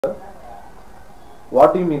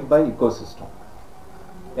What do you mean by ecosystem?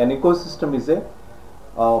 An ecosystem is a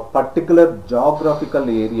particular geographical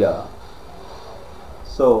area.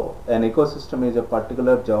 So an ecosystem is a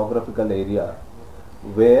particular geographical area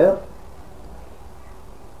where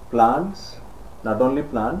plants, not only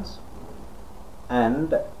plants,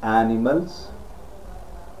 and animals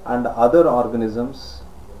and other organisms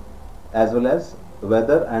as well as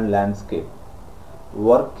weather and landscape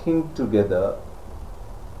working together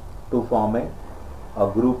to form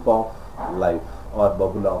a group of life or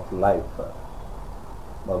bubble of life.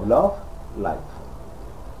 Bubble of life.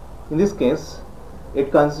 In this case,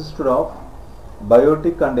 it consisted of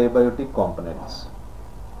biotic and abiotic components.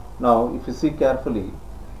 Now, if you see carefully,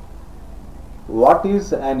 what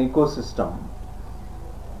is an ecosystem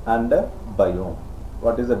and a biome?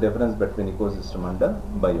 What is the difference between ecosystem and a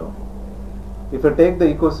biome? If you take the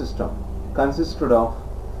ecosystem, consisted of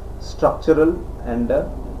structural and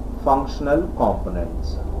functional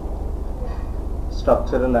components.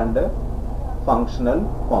 Structural and functional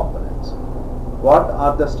components. What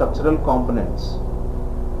are the structural components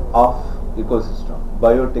of ecosystem?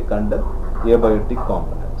 Biotic and abiotic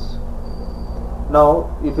components.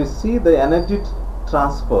 Now, if you see the energy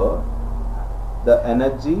transfer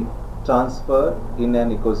in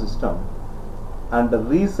an ecosystem and the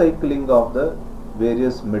recycling of the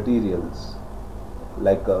various materials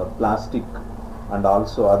like plastic and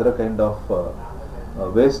also other kind of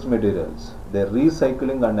waste materials, their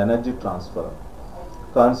recycling and energy transfer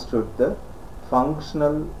constitute the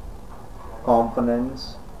functional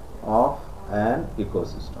components of an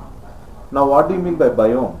ecosystem. Now, what do you mean by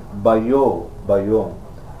biome? Biome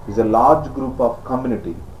is a large group of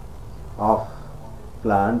community of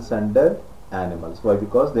plants and animals. Why?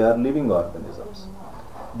 Because they are living organisms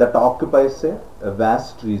that occupies a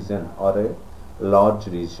vast region or a large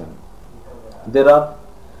region. There are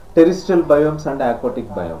terrestrial biomes and aquatic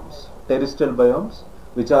biomes. Terrestrial biomes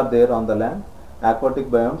which are there on the land, aquatic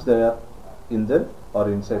biomes they are in the or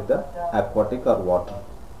inside the aquatic or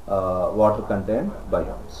water contained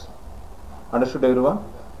biomes. Understood everyone?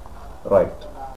 Right.